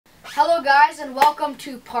Hello guys, and welcome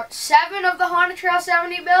to part 7 of the Honda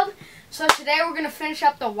Ct70 build. So today we're going to finish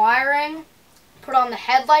up the wiring, put on the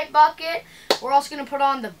headlight bucket. We're also going to put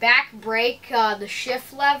on the back brake, the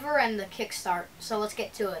shift lever, and the kickstart. So let's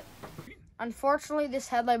get to it. Unfortunately, this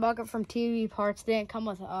headlight bucket from TV Parts didn't come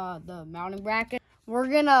with the mounting bracket. We're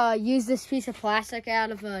going to use this piece of plastic out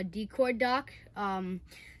of a decoy duck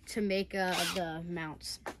to make the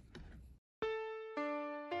mounts.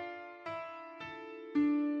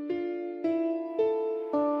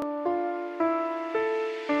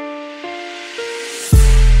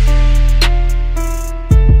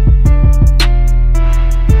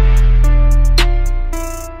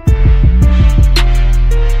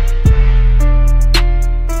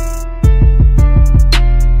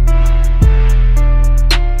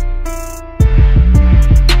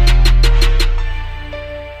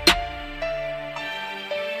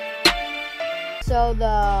 So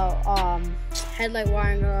the headlight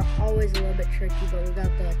wiring are always a little bit tricky, but we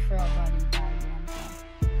got the trail buddy diagram.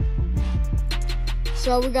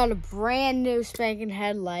 So we got a brand new spanking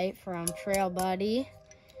headlight from Trail Buddy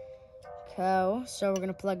Co. So we're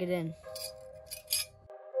gonna plug it in.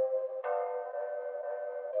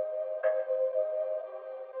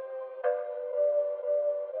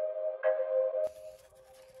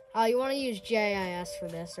 You want to use JIS for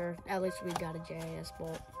this, or at least we got a JIS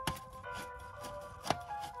bolt.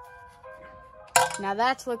 Now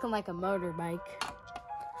that's looking like a motorbike.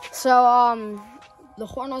 So the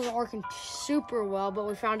horn wasn't working super well, but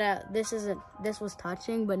we found out this was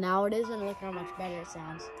touching, but now it isn't. Look how much better it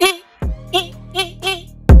sounds.